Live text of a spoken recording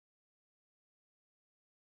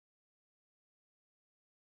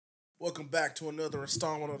Welcome back to another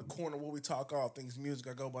installment of The Corner where we talk all things music.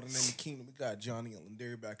 I go by the name of Kingdom. We got Johnny and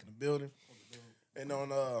Larry back in the building. And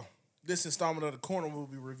on this installment of The Corner, we'll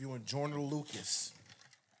be reviewing Joyner Lucas.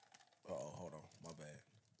 Uh-oh, hold on. My bad.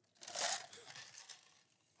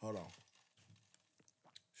 Hold on.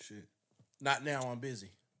 Shit. Not now, I'm busy.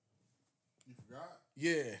 You forgot?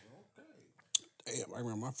 Yeah. Okay. Damn, I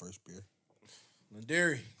remember my first beer.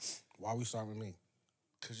 Larry. Why we start with me?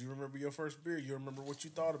 Because you remember your first beer. You remember what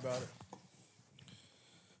you thought about it.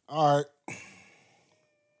 All right.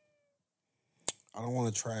 I don't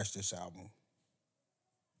want to trash this album.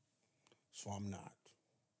 So I'm not.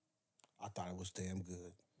 I thought it was damn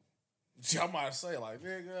good. See, I might say, like,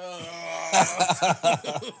 nigga.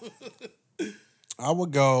 I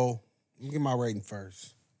would go, let me get my rating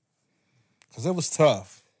first. Because it was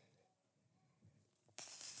tough.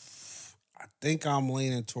 I think I'm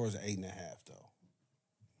leaning towards 8.5, though.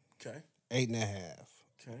 Okay. 8.5.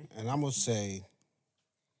 Okay. And I'm going to say,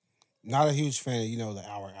 not a huge fan of, the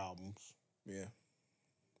hour albums. Yeah.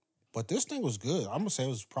 But this thing was good. I'm going to say it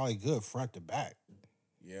was probably good front to back.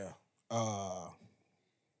 Yeah.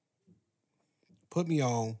 Put Me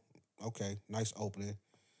On. Okay, nice opening.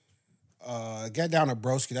 Get Down to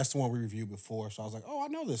Broski. That's the one we reviewed before. So I was like, oh, I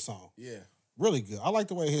know this song. Yeah. Really good. I like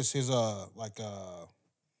the way his the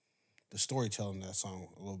storytelling in that song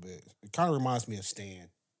a little bit. It kind of reminds me of Stan,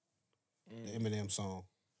 the Eminem song.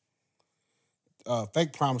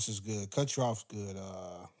 Fake Promise is good. Cut You Off's good.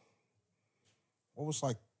 What was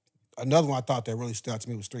another one I thought that really stood out to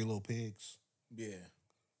me was Three Little Pigs. Yeah.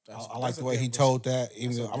 I like the way he told that.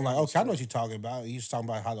 Even though I'm like, okay, I know what you're talking about. He's talking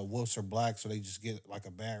about how the wolves are black, so they just get like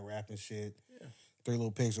a bad rap and shit. Yeah. Three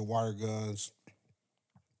Little Pigs and Water Guns.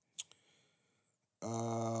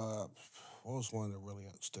 What was one that really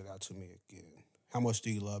stood out to me again? How Much Do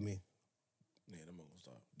You Love Me? Yeah, them was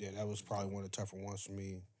tough. Yeah, that was probably one of the tougher ones for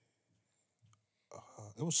me.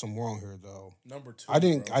 There was some more on here though. Number 2. I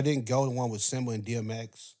didn't go the one with Samba and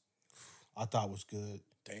DMX. I thought was good.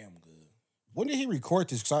 Damn good. When did he record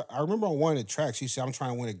this? Because I remember on one of the tracks, he said, I'm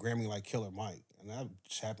trying to win a Grammy like Killer Mike. And that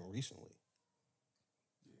just happened recently.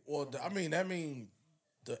 Well, that mean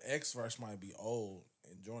the X verse might be old,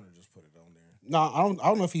 and Joyner just put it on there. No, I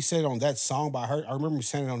don't know if he said it on that song, but I remember him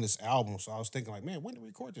saying it on this album. So I was thinking like, man, when did he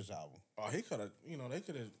record this album? Oh, he could have,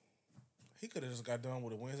 he could have just got done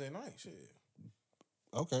with a Wednesday night shit.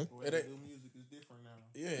 Okay. The way they do music is different now.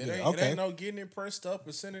 Yeah, it ain't no getting it pressed up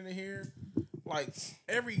and sending it here. Like,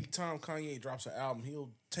 every time Kanye drops an album,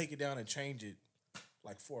 he'll take it down and change it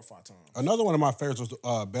like 4 or 5 times. Another one of my favorites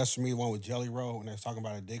was Best For Me, the one with Jelly Roll, when they was talking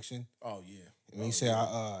about addiction. Oh, yeah. And he said,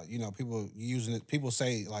 people using it, people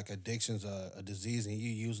say like addiction's a disease and you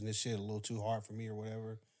using this shit a little too hard for me or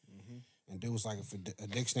whatever. Mm-hmm. And dude was like, if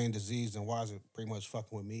addiction ain't disease, then why is it pretty much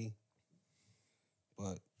fucking with me?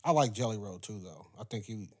 But I like Jelly Roll too, though. I think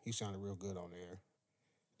he sounded real good on there.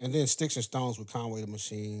 And then Sticks and Stones with Conway The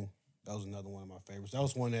Machine. That was another one of my favorites. That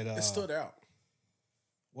was one that... it stood out.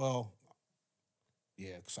 Well,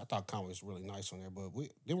 yeah, because I thought Conway was really nice on there. But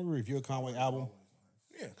didn't we review a Conway album?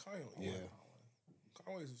 Yeah, Kanye. Yeah.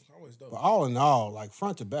 Conway's dope. But all in all, like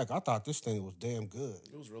front to back, I thought this thing was damn good.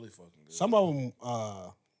 It was really fucking good. Some of them,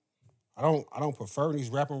 I don't prefer when he's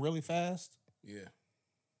rapping really fast. Yeah.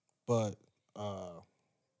 But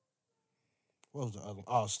what was the other one?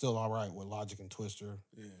 Oh, Still All Right with Logic and Twister.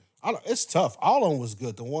 Yeah. It's tough. All of them was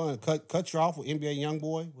good. The one Cut You Off with NBA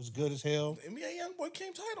YoungBoy was good as hell. The NBA YoungBoy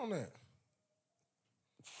came tight on that.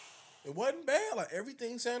 It wasn't bad. Like,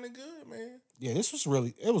 everything sounded good, man. Yeah, this was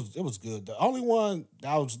really it was good. The only one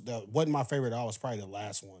that wasn't my favorite at all was probably the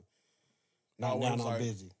last one. Not Now I'm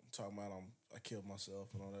Busy. Talking about I killed myself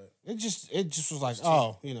and all that. It just was like,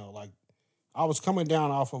 like I was coming down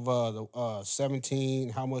off of the 17,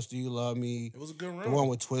 How Much Do You Love Me? It was a good run. The one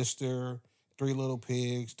with Twister, Three Little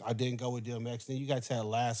Pigs. I didn't go with DMX. Then you got to that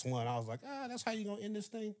last one. I was like, that's how you gonna end this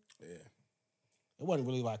thing? Yeah. It wasn't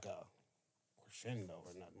really like a crescendo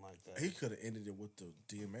or nothing like that. He could have ended it with the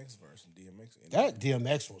DMX verse and DMX ended That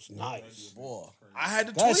DMX was nice. Boy, I had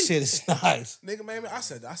to that tweet. shit is nice. Nigga, man, I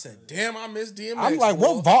said, damn, I miss DMX. I'm like,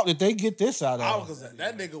 boy. what vault did they get this out of? Because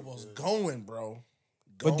that nigga was going, bro.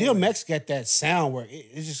 But DMX got that sound where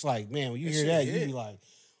it's just like, man, when you hear that, you be like,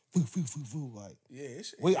 foo, foo, foo, foo. Like, yeah,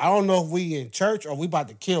 I don't know if we in church or we about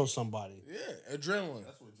to kill somebody. Yeah, adrenaline.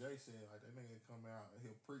 That's what Jay said. Like, that nigga come out and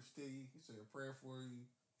he'll preach to you. He say a prayer for you.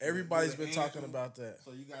 Everybody's been talking about that.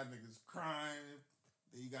 So you got niggas crying.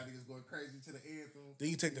 Then you got niggas going crazy to the anthem. Then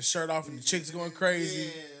you take the shirt off and the chicks going crazy.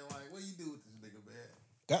 Yeah, like, what you do with this nigga,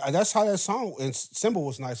 man? That's how that song, and Samba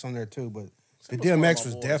was nice on there too, but the DMX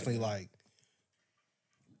was definitely like,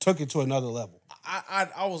 took it to another level.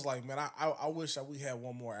 I was like, man, I wish that we had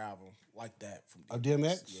one more album like that from DMX. Of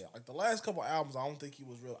DMX? Yeah, like the last couple albums, I don't think he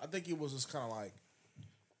was real. I think he was just kind of like.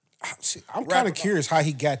 See, I'm kind of curious how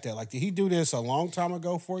he got that. Like, did he do this a long time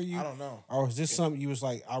ago for you? I don't know. Or was this something you was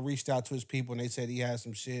like, I reached out to his people and they said he had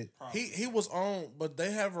some shit? He was on, but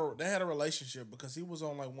they had a relationship because he was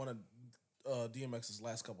on like one of DMX's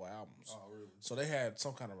last couple albums. Oh, really? So they had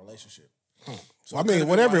some kind of relationship. So I mean,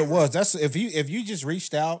 whatever it was, that's if you just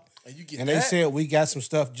reached out and they said we got some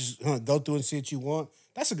stuff, just go through and see what you want.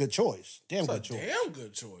 That's a good choice. Damn good choice. Damn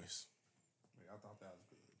good choice. Yeah, I thought that was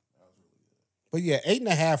good. That was really good. But yeah,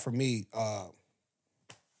 8.5 for me.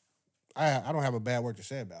 I don't have a bad word to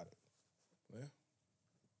say about it. Yeah.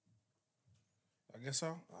 I guess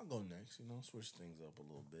I'll go next. Switch things up a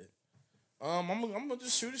little bit. I'm gonna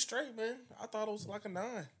just shoot it straight, man. I thought it was like a 9.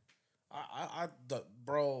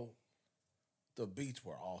 Bro, the beats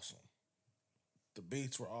were awesome.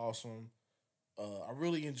 I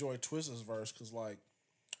really enjoyed Twista's verse because, like,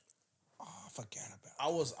 I forgot about it. I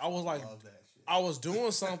was like, Love that shit. I was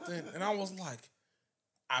doing something and I was like,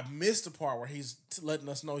 I missed the part where he's letting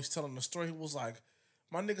us know he's telling the story. He was like,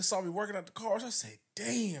 my nigga saw me working at the cars. I said,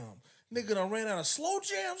 damn, nigga done ran out of slow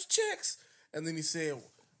jams checks. And then he said,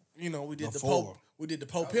 we did the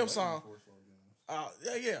Pope Pimp song.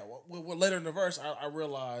 Yeah. Well, later in the verse, I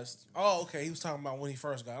realized, oh, okay, he was talking about when he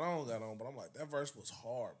first got on. But I'm like, that verse was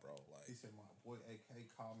hard, bro. Like, He said, my boy AK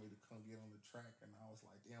called me to come get on the track, and I was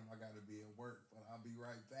like, damn, I got to be at work, but I'll be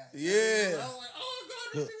right back. Yeah. And I was like, oh,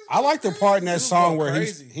 God. I like the part in that song where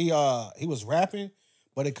crazy. he was rapping,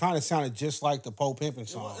 but it kind of sounded just like the Pope Pimpin'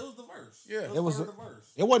 song. It was the verse. Yeah. It was the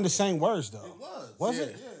verse. It wasn't the same words though. It was. Was Yeah.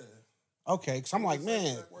 it? Yeah. Okay, because I'm like,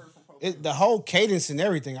 man, It the whole cadence and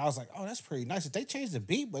everything. I was like, oh, that's pretty nice. They changed the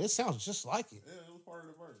beat, but it sounds just like it. Yeah, it was part of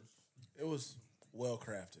the verse. it was well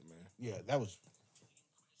crafted, man. Yeah, that was.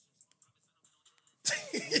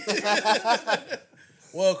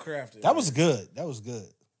 Well crafted. That was good. That was good.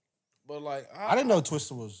 But like, I didn't know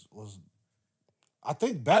Twista was. I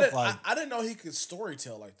think back I didn't know he could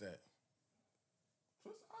storytell like that.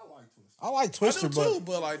 I like Twista. I like Twista, I do too,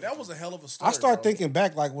 but like that was a hell of a story. I started bro. thinking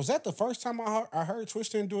back, like, was that the first time I heard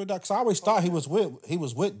Twista and Do or Die? Because I always thought he was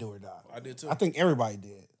with Do or Die. I did too. I think everybody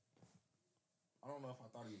did. I don't know if I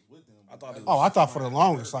thought he was with them. I thought he Oh, was. I thought for the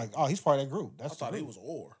longest, like, oh, he's part of that group. I That's thought the he group. was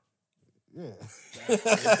Or. Yeah, Okay.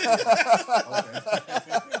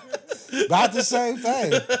 about the same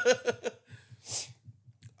thing.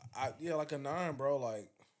 Like a 9, bro. Like,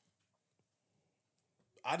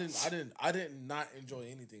 I did not enjoy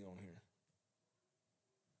anything on here.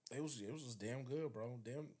 It was just damn good, bro.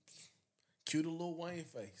 Damn cute little Wayne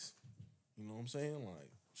face. You know what I'm saying? Like,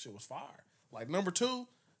 shit was fire. Like number 2,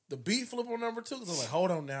 the beat flip on number 2. Cause I was like,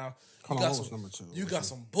 hold on now. Hold on, what was number 2? You got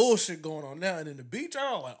some bullshit going on now, and then the beat drop.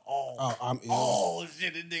 I was like, oh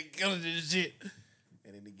shit, it didn't kill this shit.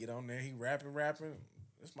 And then he get on there, he rapping.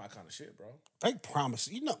 It's my kind of shit, bro. Fake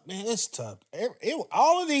Promises. Man, it's tough.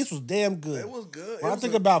 All of these was damn good. It was good. When I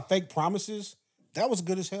think about Fake Promises, that was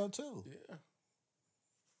good as hell too. Yeah.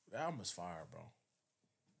 The album is fire, bro.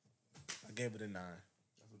 I gave it a 9.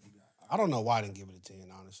 I don't know why I didn't give it a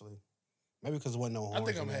 10, honestly. Maybe because there wasn't no horns. I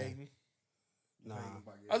think I'm in there. hating. Nah.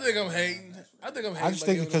 I think I'm hating. I just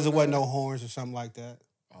think because there wasn't no horns or something like that.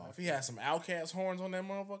 Oh, if he had some Outcast horns on that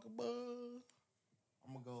motherfucker, bud.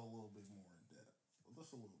 I'm gonna go a little bit more in depth,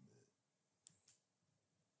 just a little bit.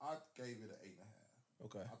 I gave it an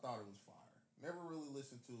 8.5. Okay. I thought it was fire. Never really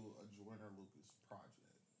listened to a Joyner Lucas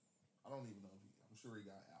project. I don't even know if I'm sure he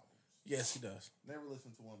got albums. Yes, he does. Never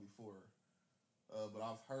listened to one before, but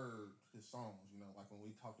I've heard his songs. Like when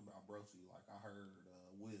we talked about Broski, like I heard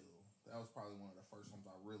Will. That was probably one of the first times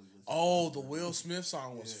I really listened. Oh, to the Will Smith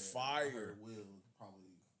song was I fire. heard Will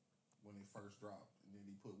probably when it first dropped, and then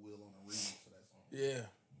he put Will on a remix for that song. Yeah.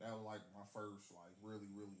 That was like my first, like really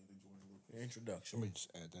into Joyner Lucas. Introduction. Let me just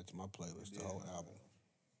add that to my playlist, the whole album.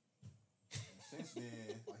 And since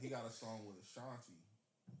then, like he got a song with Ashanti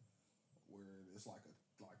where it's like the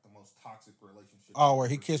most toxic relationship. Oh, where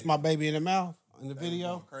he kissed my baby in the mouth in the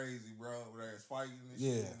video? Was crazy, bro. Where they was fighting and shit,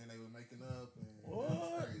 Yeah. and then they were making up. And What? It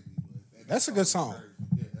was crazy. But That's a good song.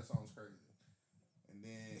 Yeah, that song's crazy. And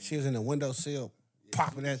then She was in the windowsill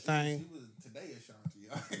popping that thing. She was today Ashanti.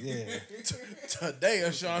 Yeah. Today, Ashanti. Today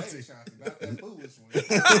Ashanti, not that foolish one.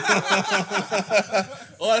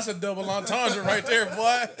 Oh, that's a double entendre right there,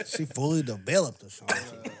 boy. She fully developed Ashanti.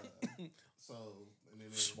 So, and then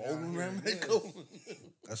it was Swollen down here around and that this, cool.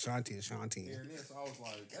 Ashanti. here and this. I was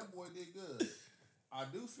like, that boy did good. I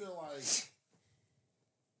do feel like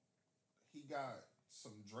he got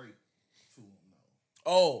some Drake to him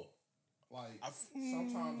though. Oh, Like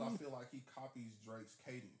sometimes I feel like he copies Drake's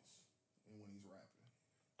cadence when he's rapping.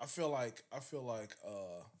 I feel like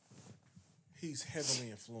he's heavily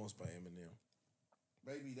influenced by Eminem.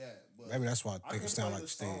 Maybe that, but Maybe that's why I think it sounds like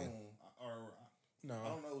Stan. Stan. No, I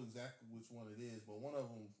don't know exactly which one it is, but one of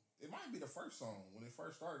them, it might be the first song. When it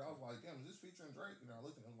first started, I was like, damn, is this featuring Drake? And I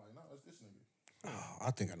looked at him like, no, it's this nigga. Oh,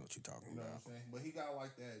 I think I know what you're talking You know about. what I'm saying? But he got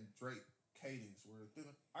like that Drake cadence where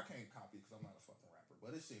I can't copy it because I'm not a fucking rapper,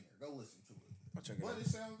 but it's in there. Go listen to it. I'll check it out. But it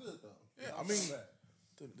sounds good though. Yeah, I mean,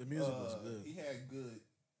 the music was good. He had good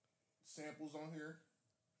samples on here.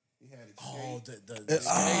 He had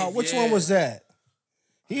Escape. Which one was that?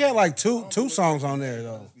 He had like two songs on there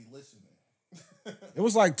though. Just be listening. It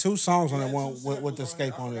was like 2 songs on that one with the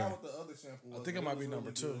Escape on there. I forgot what the other sample was. I think it might be number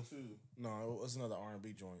really 2. No, it was another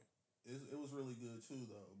R&B joint. It was really good too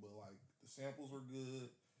though. But like the samples were good.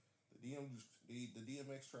 The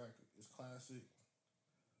DMX track is classic.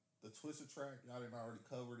 The Twista track, y'all didn't already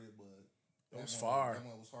covered it, but it was fire. That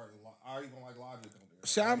one was hard. I even like Logic on there.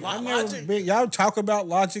 See, I never been, y'all talk about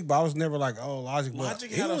Logic, but I was never like, oh, Logic. But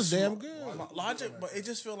he was damn good. Logic, but it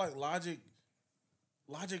just feel like Logic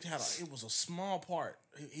had it was a small part.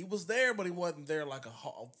 He was there, but he wasn't there like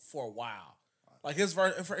for a while. Like his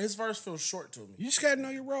verse feels short to me. You just gotta know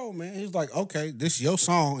your role, man. He's like, okay, this is your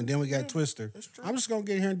song, and then we got Twister. I'm just gonna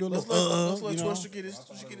get here and do a little. Let's let Twister get his.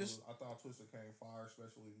 I thought Twister came fire,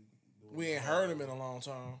 especially. We ain't heard him in a long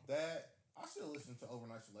time. That I still listen to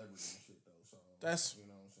Overnight Celebrity and shit though. So that's you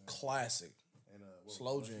know what I'm saying? Classic. And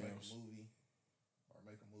slow jams.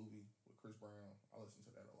 Make a movie with Chris Brown. I listen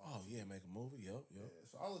to that a lot. Oh yeah, make a movie. Yep. Yeah,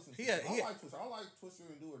 so I listen. I like Twister. I like Twister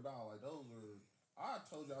and Do or Die. Like those are. I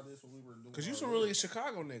told y'all this when we were doing. Cause you some really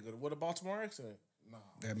Chicago nigga with a Baltimore accent. Nah.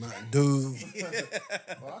 That my dude.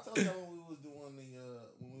 Well, I told y'all when we was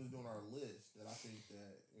doing our list that I think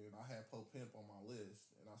that, and I had Pope Pimp on my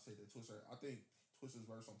list, and I said that Twister. I think Twister's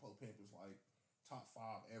verse on Pope Pimp is like top 5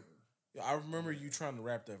 ever. Yeah, I remember you trying to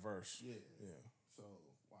rap that verse. Yeah.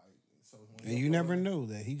 So and you never knew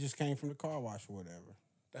that he just came from the car wash or whatever.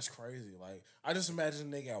 That's crazy. Like I just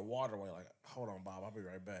imagine a nigga at Waterway. Like, hold on, Bob, I'll be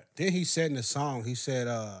right back. Then he said in the song, he said,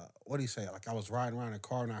 what did he say? Like I was riding around in the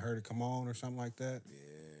car and I heard it come on or something like that.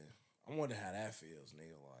 Yeah, I wonder how that feels,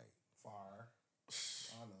 nigga. Like fire.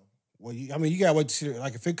 I know. Well, you gotta wait to see.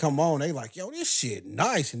 Like if it come on, they like, yo, this shit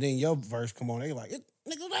nice, and then your verse come on, they like,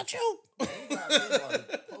 nigga, that's you. Pope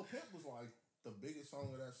Pimp was like the biggest song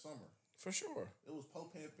of that summer. For sure. It was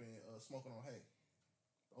Pope Pimp and Smoking on Hay.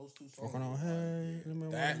 Those 2 songs. Smoking on Hay.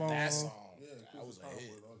 That song. Yeah, that was a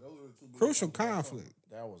hit. Those were the 2 Crucial Conflict.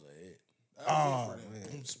 That was a hit. Oh,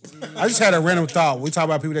 man. I just had a random thought. We talk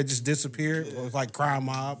about people that just disappeared. It was like Crime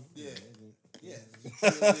Mob. Yeah.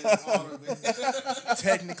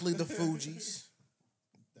 Technically the Fugees.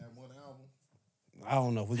 That one album. I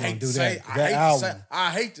don't know if we're going to do that. That album.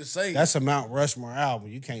 I hate to say that's a Mount Rushmore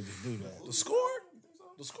album. You can't just do that. The score?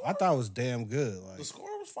 I thought it was damn good. Like, the score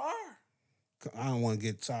was fire. I don't want to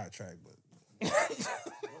get sidetracked, but.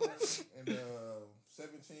 And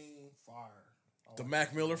 17, fire. The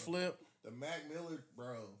Mac Miller flip? The Mac Miller,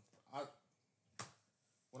 bro.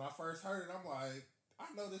 When I first heard it, I'm like,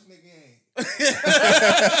 I know this nigga ain't.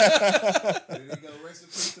 And then he go, rest in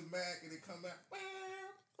peace to Mac, and it come back.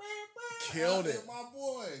 Killed it. My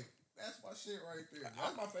boy. That's my shit right there.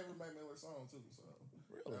 That's my favorite Mac Miller song, too. So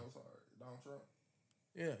really? That was hard. Donald Trump?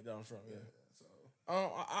 Yeah, Donald Trump, yeah. So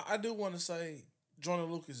I do want to say Joyner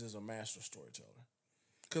Lucas is a master storyteller.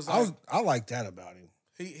 Cause I like that about him.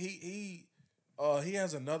 He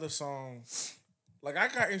has another song. Like I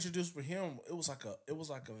got introduced with him. It was like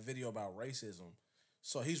a video about racism.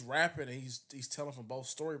 So he's rapping and he's telling from both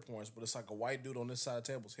story points, but it's like a white dude on this side of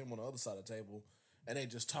the table, it's him on the other side of the table, and they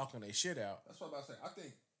just talking their shit out. That's what I'm about to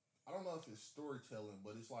say. I don't know if it's storytelling,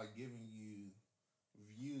 but it's like giving you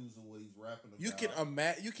views of what he's rapping about.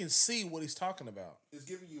 You can see what he's talking about. It's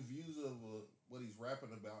giving you views of what he's rapping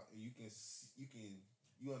about, and you can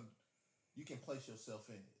place yourself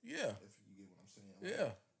in it. Yeah, if you get what I'm saying.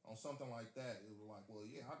 Yeah. On something like that, it was like, well,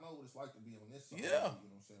 yeah, I know what it's like to be on this side. Yeah. You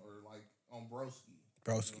know what I'm saying? Or like on Broski.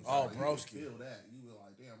 Broski. You know what I'm saying? Broski. You feel that. You were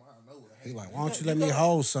like, damn, I know what I hate. He like, why don't you let me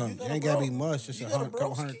hold something? It ain't got to be much. Just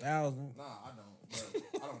couple 100,000. Nah, I don't. But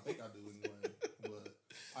I don't think I do anyway. But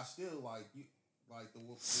I still like you. Like when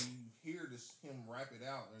you hear him rap it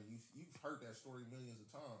out, and you've heard that story millions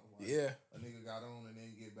of times. Like, yeah, a nigga got on and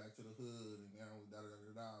then get back to the hood, and now da da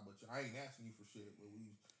da da. But I ain't asking you for shit,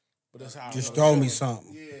 but that's how. Just throw me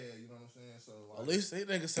something. Yeah, you know what I'm saying. So like, at least they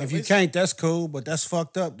niggas said, if you can't, that's cool. But that's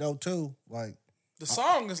fucked up though too. Like the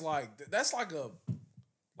song is like that's like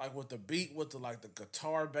with the beat with the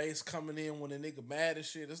guitar bass coming in when the nigga mad and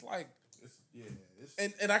shit. It's like.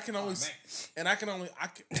 And I can only and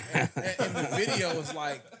the video is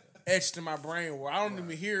like etched in my brain where I don't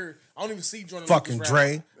even hear, I don't even see Joyner Fucking Lucas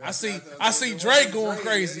Dre. I see Dre going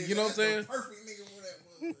crazy. You know what I'm saying? Perfect nigga for that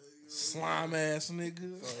motherfucker. Slime ass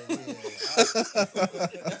nigga. So,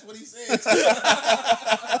 yeah, that's what he said.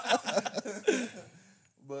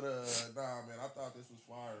 But nah, man, I thought this was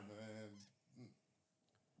fire, man.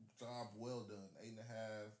 Job well done. 8.5.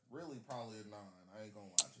 Really, probably a 9. I ain't gonna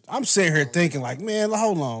lie to you. I'm sitting here thinking like, man,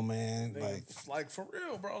 hold on, man. Like for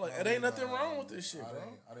real, bro. Like it ain't nothing wrong with this shit,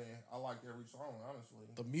 bro. I liked every song, honestly.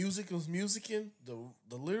 The music was musicking.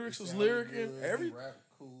 The lyrics was lyricing. He rap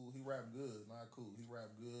cool. He rap good. Not cool. He rap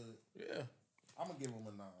good. Yeah. I'm gonna give him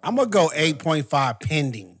a 9. I'm gonna go 8.5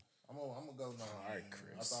 pending. I'm gonna go 9. All right,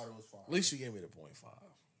 Chris. I thought it was 5. At least you gave me the 0.5.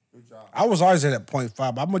 Good job. I was always at 0.5,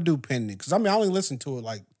 but I'm gonna do pending because I mean I only listened to it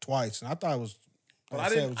like twice, and I thought it was. But I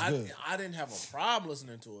didn't have a problem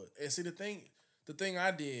listening to it. And see, the thing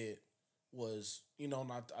I did was, you know,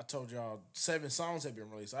 I told y'all 7 songs had been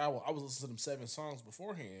released. I was listening to them 7 songs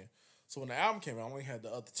beforehand. So when the album came out, I only had the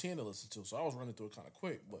other 10 to listen to. So I was running through it kind of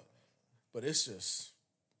quick. But it's just,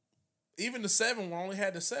 even the 7, when I only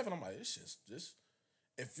had the 7, I'm like, it's just,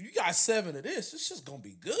 if you got 7 of this, it's just gonna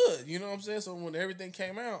be good. You know what I'm saying? So when everything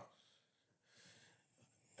came out,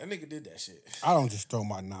 that nigga did that shit. I don't just throw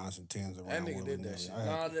my 9s and 10s around. That nigga did that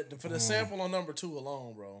shit. For the sample on number 2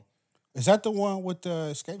 alone, bro. Is that the one with the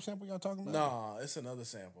escape sample y'all talking about? Nah, it's another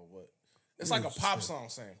sample, but it's like a pop song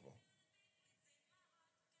sample.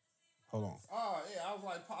 Hold on. Oh, yeah, I was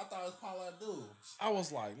like, I thought it was Paula Abdul. I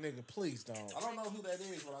was like, nigga, please don't. I don't know who that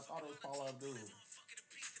is, but I thought it was Paula Abdul.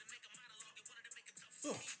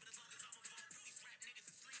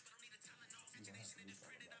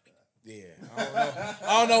 Yeah,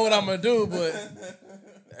 I don't know what I'm gonna do, but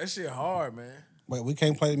that shit hard, man. Wait, we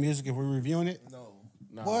can't play the music if we're reviewing it? No.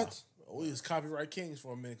 Nah. What? We was copyright kings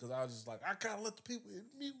for a minute because I was just like, I gotta let the people hear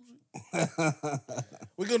the music.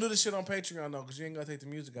 We're gonna do this shit on Patreon though, because you ain't gonna take the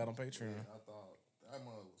music out on Patreon. Yeah, I thought that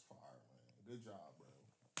mother was fire, man. Good job, bro.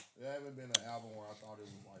 There haven't been an album where I thought it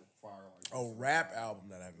was like fire like this. A rap album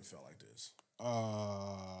that I haven't felt like this. The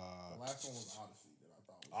last one was Odyssey that I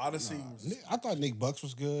thought was Odyssey was. I thought Nick Bucks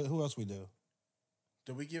was good. Who else we do?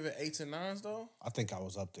 Did we give it 8s and 9s though? I think I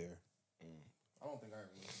was up there. I don't think I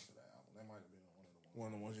ever listened to that album. That might have been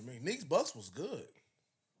One of the ones you made. Nick's Bucks was good.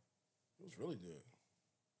 It was really good.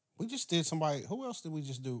 We just did somebody. Who else did we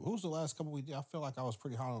just do? Who's the last couple we did? I feel like I was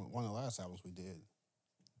pretty hot on one of the last albums we did.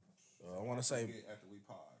 I want to say. after we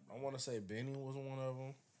pod. I want to say Benny was one of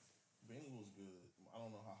them. Benny was good. I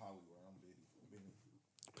don't know how high we were. I'm Benny.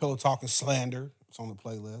 Pillow Talking Slander. It's on the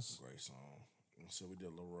playlist. Great song. So we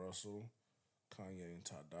did Lil Russell, Kanye and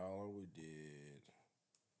Ty Dolla. We did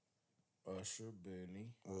Usher,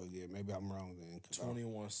 Benny. Oh yeah, maybe I'm wrong then.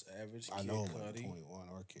 21 Savage, I Kid know it Cudi. was 21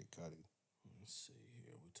 or Kid Cudi. Let's see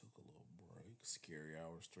here. We took a little break. Scary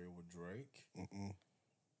Hours 3 with Drake.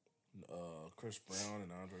 Chris Brown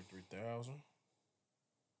and Andre 3000.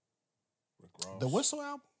 Rick Ross. The Whistle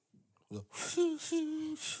album? Yeah.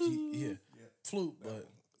 Flute, but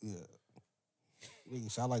Yeah.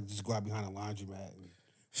 Niggas, I like to just go out behind a laundromat and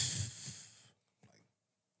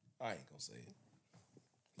I ain't gonna say it.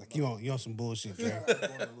 like you on some bullshit, Dre.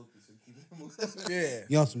 Yeah.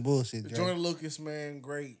 You on some bullshit, Dre. Joyner Lucas, man,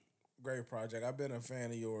 great project. I've been a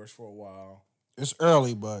fan of yours for a while. It's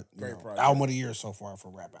early, but Great project. album of the year so far for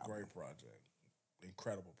rap album. Great project.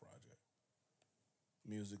 Incredible project.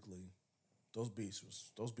 Musically, those beats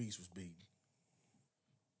was beating.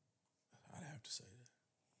 I'd have to say that.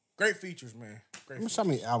 Great features, man. Great Let me features. see how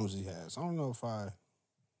many albums he has. I don't know if I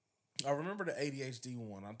remember the ADHD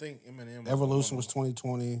one. I think Eminem. Evolution was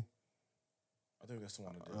 2020. I think that's the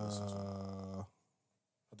one I did listen to.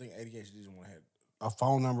 I think ADHD is the one I had. A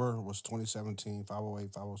phone number was 2017,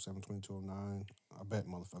 508, 507, 2209. I bet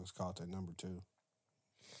motherfuckers called that number too.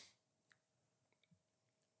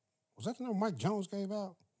 Was that the number Mike Jones gave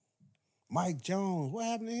out? Mike Jones, what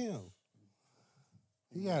happened to him?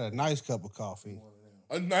 He had a nice cup of coffee.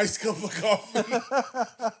 A nice cup of coffee.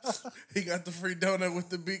 He got the free donut with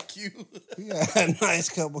the big Q. He had a nice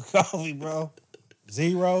cup of coffee, bro.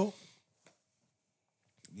 Zero.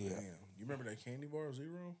 Yeah. Damn. You remember that candy bar,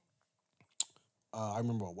 Zero? I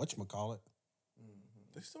remember whatchamacallit.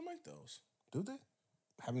 They still make those. Do they?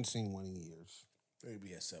 Haven't seen one in years. They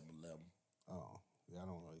be at 7-Eleven. Oh, yeah, I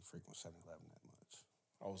don't really frequent 7-Eleven that much.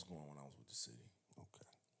 I was going when I was with the city. Okay.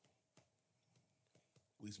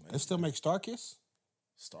 We used to make They still make Starkiss?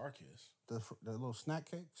 Starkiss. The little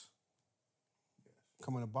snack cakes?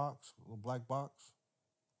 Come in a box, a little black box.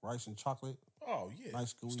 Rice and chocolate. Oh, yeah.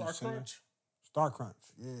 Nice gooey Star center. Crunch. Star Crunch,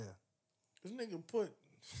 yeah. This nigga put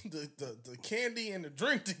the candy and the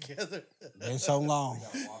drink together. Been so long.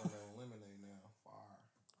 Got watermelon lemonade now. Fire.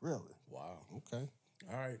 Really? Wow. Okay.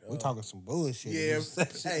 All right. We talking some bullshit. Yeah.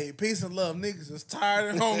 Hey, peace and love. Niggas is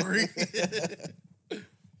tired and hungry.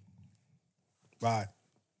 Bye.